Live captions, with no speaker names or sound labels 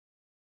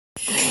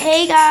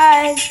Hey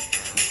guys,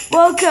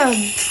 welcome.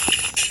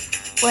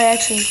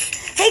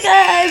 Hey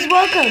guys,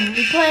 welcome.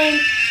 We're playing.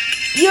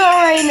 You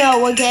already know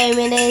what game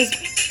it is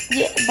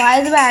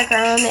by the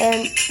background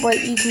and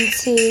what you can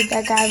see.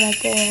 That guy right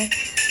there.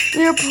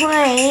 We are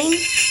playing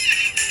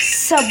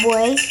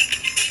Subway,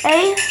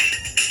 a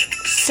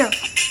surf.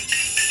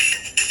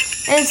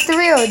 And it's the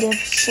real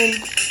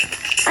edition.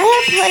 I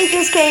have played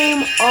this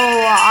game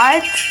a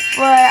lot,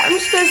 but I'm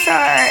just gonna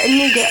start a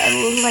new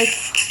game.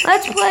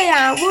 Let's play.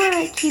 I want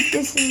to keep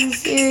this in the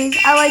series.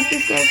 I like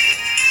this game,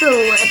 so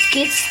let's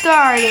get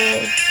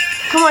started.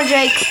 Come on,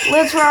 Jake.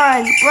 Let's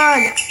run.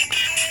 I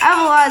have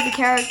a lot of the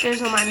characters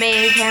on my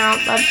main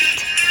account, but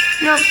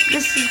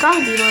this is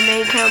gonna be my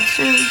main account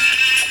soon.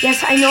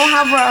 Yes, I know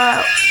how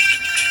to.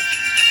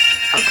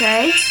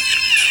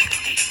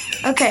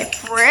 Okay,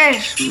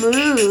 fresh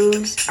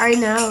moves. I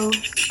know.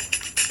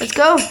 Let's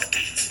go.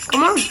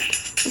 Come on.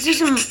 Let's do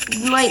some,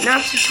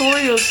 not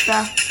tutorial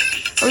stuff.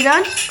 Are we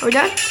done?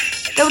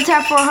 Double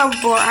tap for a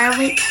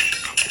hoverboard.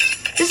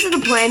 This is the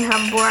plain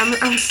hoverboard.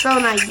 I'm so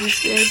not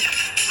used to this.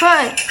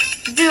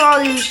 Let's do all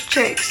these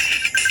tricks.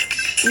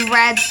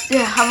 Rad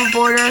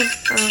hoverboarder.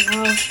 I don't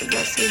know if I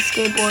guess it's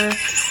skateboarder.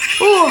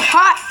 Ooh,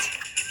 hot.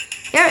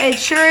 Yeah, it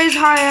sure is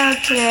hot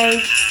out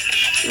today.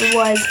 It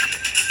was.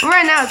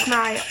 Right now it's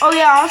not. Oh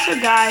yeah, also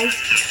guys,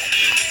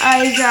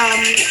 I'm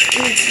going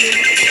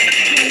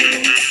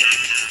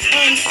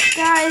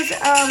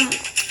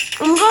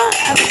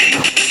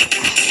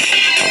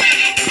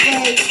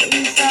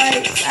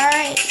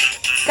alright.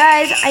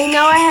 Guys, I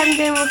know I haven't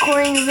been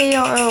recording a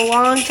video in a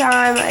long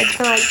time. It's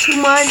been like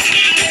 2 months.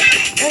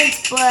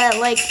 But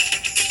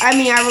I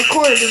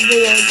recorded this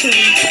video 2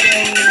 weeks ago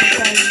and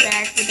I'm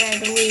back, but then I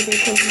deleted it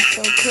because it's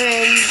so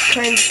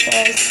cringe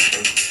fest.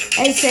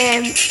 And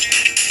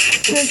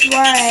that's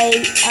why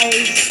I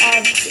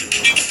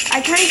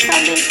kind of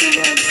stopped making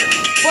them.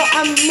 But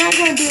I'm not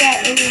going to do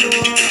that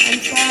anymore. I'm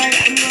sorry.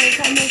 I'm going to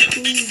try to make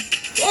these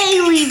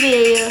daily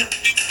videos.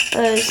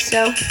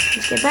 So,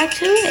 let's get back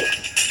to it.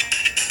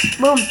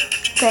 Boom.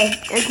 Okay,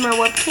 there's my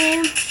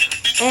webcam.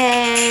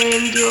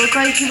 And you look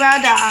like you're about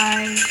to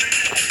die.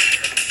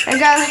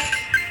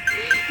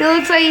 He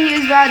looks like he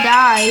was about to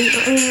die.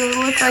 He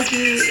looks like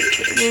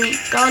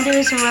don't do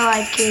this in real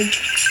life, kids.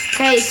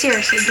 Okay,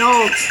 seriously,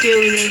 don't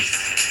do this.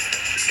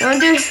 Don't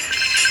do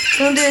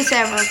this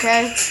ever,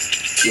 okay?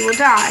 You will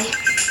die.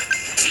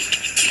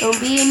 Don't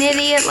be an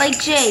idiot like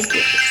Jake.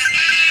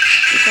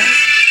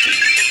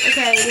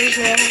 Okay, there's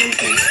a whole bunch of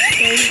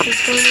things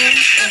that's going on.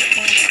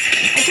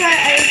 Okay. I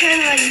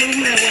try to move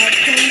my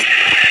webcam.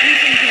 You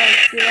can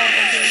see that.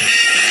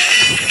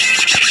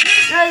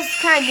 That's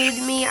kind of new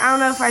to me. I don't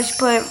know if I should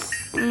put it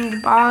in the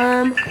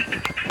bottom or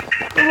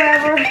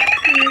whatever.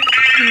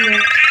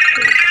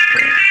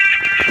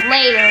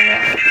 Later.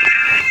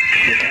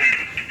 Okay.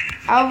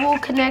 I will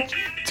connect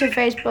to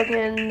Facebook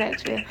in the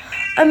next video.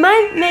 I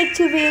might make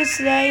 2 videos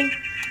today,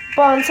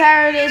 but on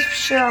Saturdays for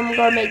sure I'm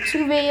gonna make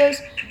 2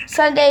 videos.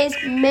 Sundays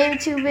maybe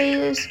 2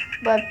 videos,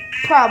 but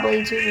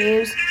probably 2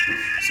 videos.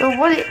 So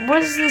what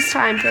is this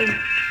time thing?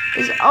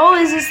 Is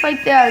this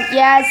like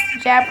it's the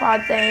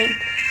jackpot thing?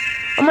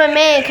 On my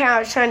main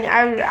account,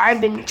 I've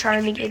been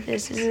trying to get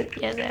this. The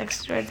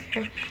X right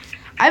there.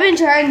 I've been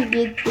trying to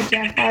get the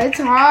jackpot. It's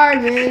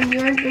hard, man. You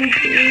aren't gonna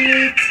get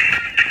it.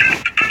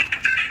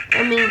 I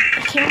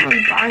can't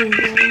really buy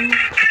anything.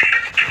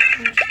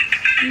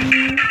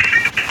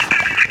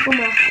 Come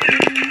on.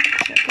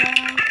 Check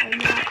out. I'm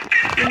not.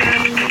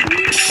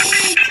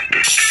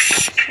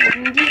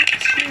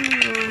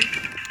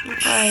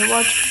 Okay,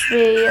 watch the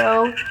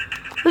video.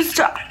 Let's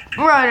talk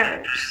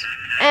runners.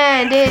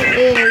 And it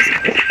is.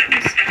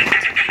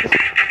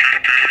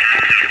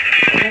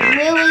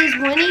 Lily's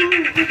winning.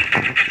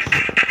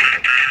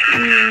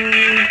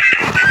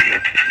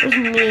 Where's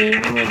me?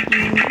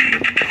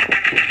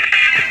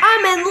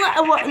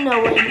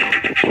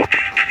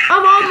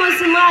 I'm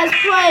almost in last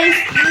place.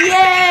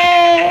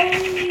 Yay!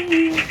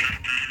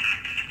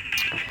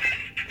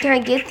 Can I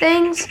get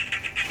things?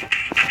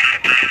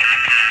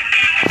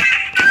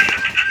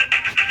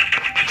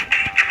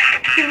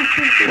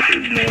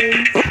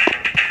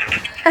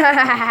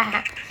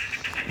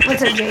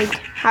 What's up, Jake?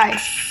 Hi.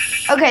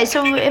 Okay,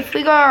 so if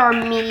we go to our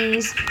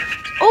me's,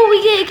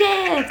 we get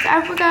gifts.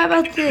 I forgot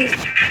about this.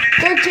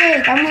 Go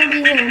Jake, I'm gonna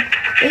be him.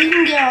 But you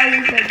can get all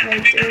these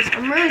like this.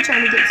 I'm really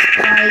trying to get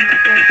Spike.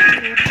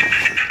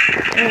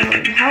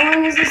 How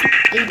long is this?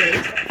 8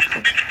 days.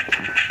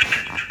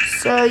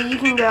 So you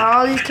can get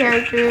all these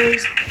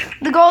characters.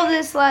 The goal of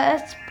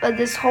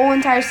this whole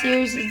entire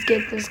series is to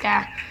get this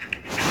guy.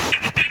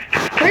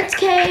 Prince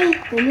K,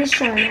 then his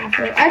shine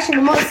outfit. Actually,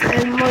 the most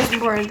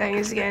important thing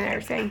is getting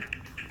everything.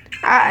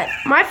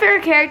 My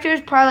favorite character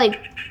is probably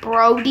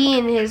Brody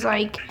in his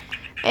a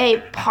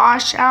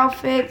posh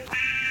outfit.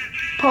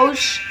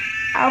 Posh.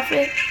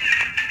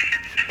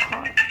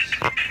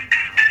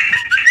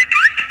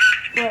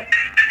 What?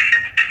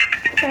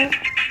 Okay.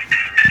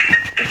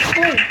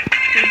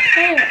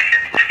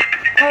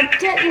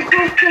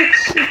 Technical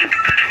fiction.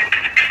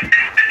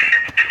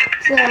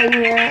 So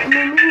yeah, we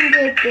can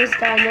get this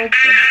guy next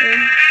to him.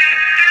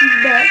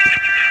 But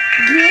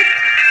get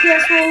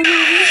guess what we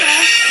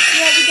got?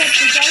 Yeah, we got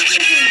the dice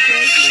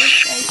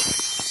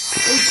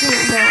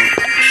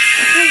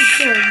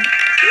and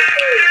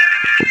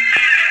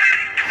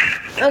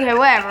okay,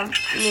 whatever.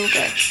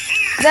 Okay.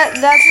 That's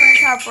my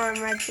top one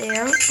right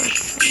there.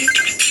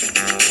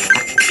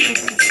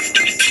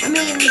 I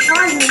mean, the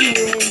pause menu is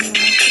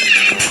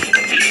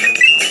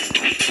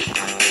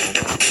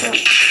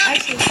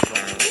actually,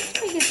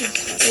 let me get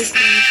this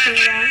space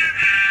straight out.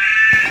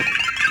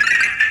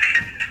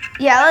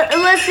 Yeah,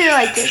 let's do it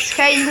like this.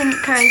 Okay, you can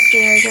kind of see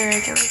it. I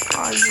can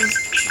pause this.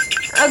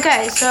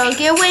 Okay, so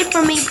get away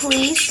from me,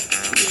 please.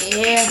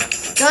 Yeah.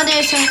 Don't do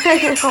this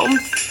at home,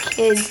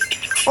 kids.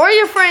 Or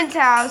your friend's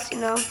house, you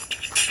know.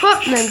 Oh,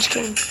 no, I'm just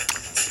kidding.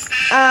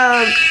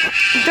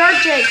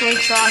 Dark Jake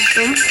looks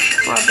awesome.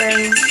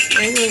 Strawberry,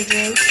 regular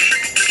Jake.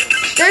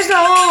 There's the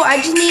whole, I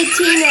just need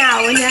tea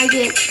now. And I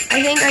think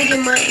I get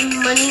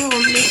money or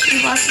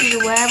mystery boxes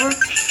or whatever.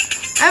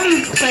 I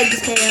haven't played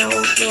this game in a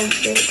little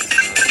bit.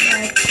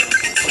 But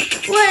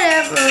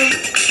whatever.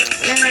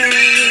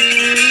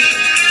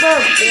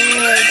 Fuck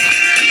this.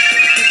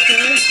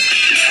 Okay.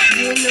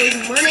 Getting those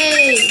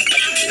money.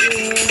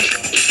 Yeah.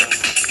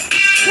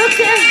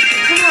 Okay.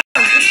 Come on.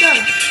 Let's go.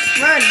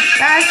 Run.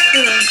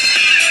 Faster.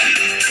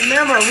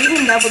 Remember, we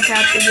can double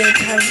tap to get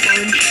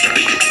husband.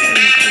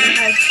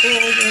 High school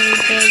and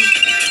everything.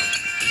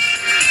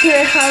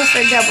 Here, I'll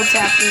start double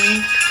tapping.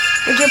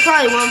 Which I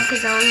probably won't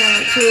because I only have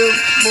like 2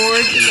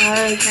 boards. And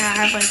I think I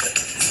have like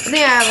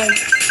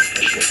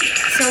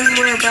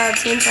somewhere about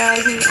 10,000.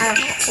 I have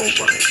a whole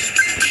bunch.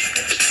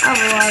 I have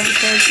a lot of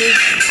characters.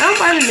 I don't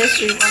buy the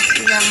mystery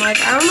boxes that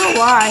much. I don't know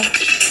why.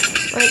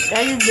 But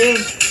I just do.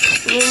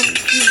 I mean,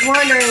 just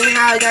wondering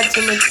how I got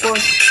so much gold.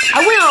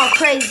 I went all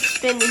crazy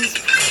spending.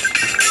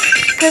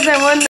 Because I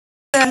won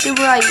the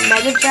super like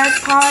mega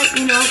jackpot,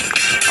 you know.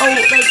 Oh,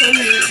 like the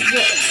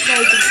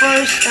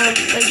first,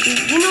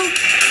 you know,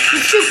 the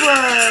super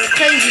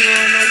crazy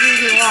one. I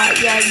used a lot.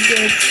 Yeah, I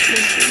did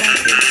mystery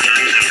boxes.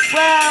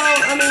 Well,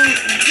 I mean,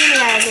 give me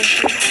that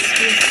mystery box.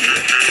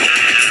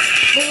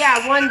 But yeah,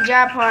 I won the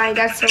jackpot. I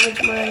got so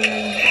much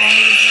money.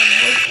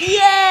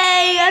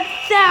 Yay!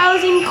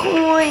 1,000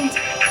 coins.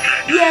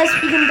 Yes,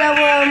 we can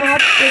double them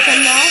up with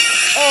enough.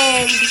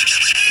 And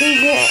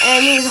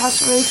he's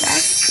also really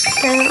fast,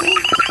 apparently.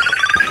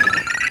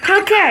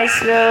 Okay,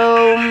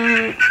 so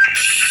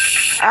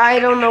I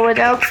don't know what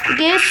else to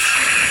get.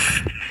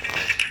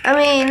 I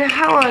mean,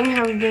 how long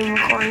have we been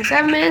recording?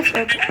 7 minutes?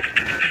 Okay.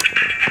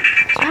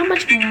 So how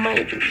much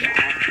money do we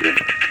have?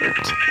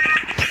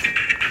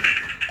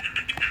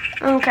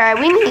 Okay,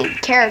 we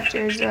need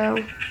characters though.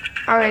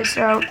 Alright,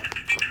 so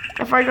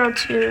if I go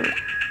to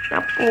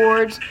not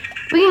boards,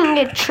 we can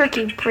get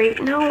tricky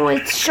no,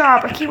 it's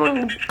shop. I keep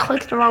wanting to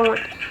click the wrong one.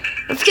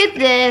 Let's get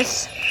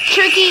this.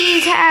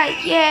 Tricky's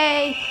hat,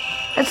 yay.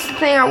 That's the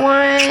thing I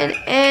wanted.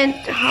 And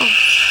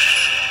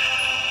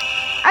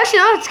actually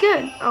no, it's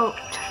good. Oh,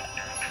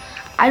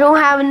 I don't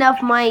have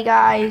enough money,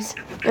 guys.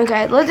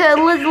 Okay, let's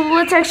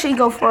actually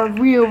go for a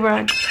real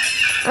run.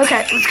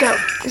 Okay, let's go.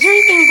 Is there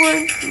anything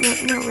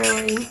important? No, not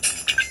really.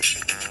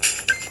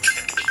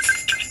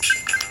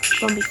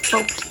 Gonna be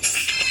focused.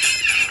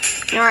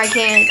 No, I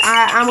can't.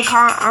 I'm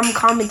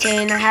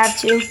commentating. I have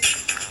to.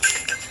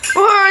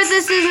 Or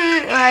this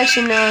isn't.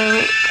 Actually,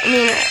 no. I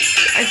mean,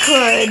 I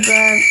could,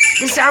 but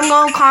I'm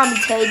gonna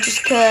commentate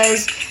just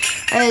because.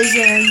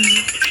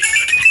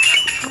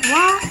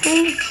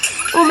 Why?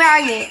 Oh,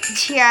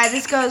 magnet. Yeah,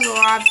 this goes a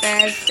lot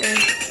faster.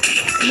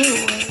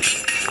 Anyway,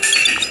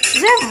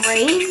 does that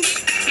range?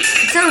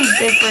 It sounds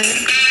different.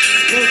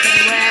 Okay,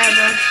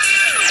 whatever.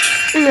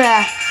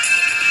 Yeah.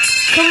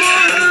 Come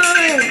on.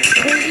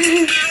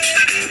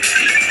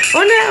 I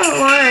wonder how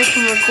long I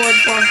can record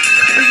for.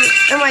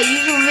 In my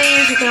usual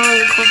videos, I can only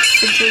record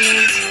for 15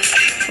 minutes.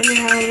 I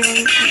wonder how long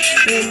I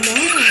can now.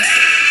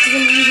 I'm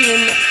going to use it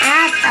in the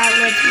app that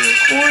lets me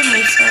record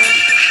myself.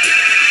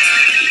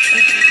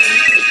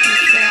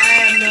 I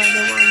have no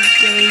other one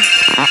game.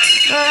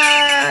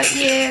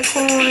 Yeah,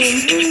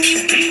 coins.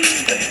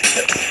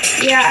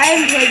 Yeah, I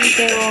haven't played this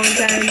game in a long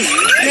time.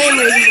 Main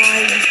reason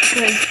why is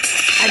because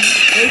I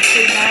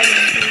basically died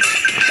in this.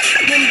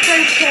 When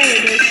Prince Taylor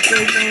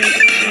basically died.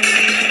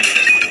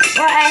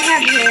 Well, I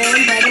have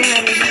him, but I don't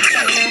have his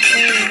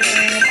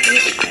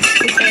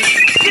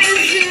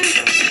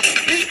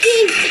there's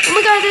keys. Oh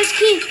my god, there's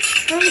keys.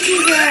 How many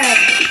keys are there?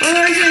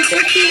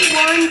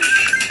 151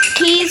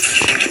 keys.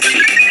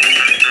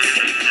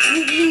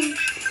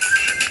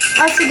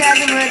 Also, guys,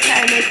 I'm going to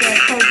try to make a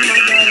Pokemon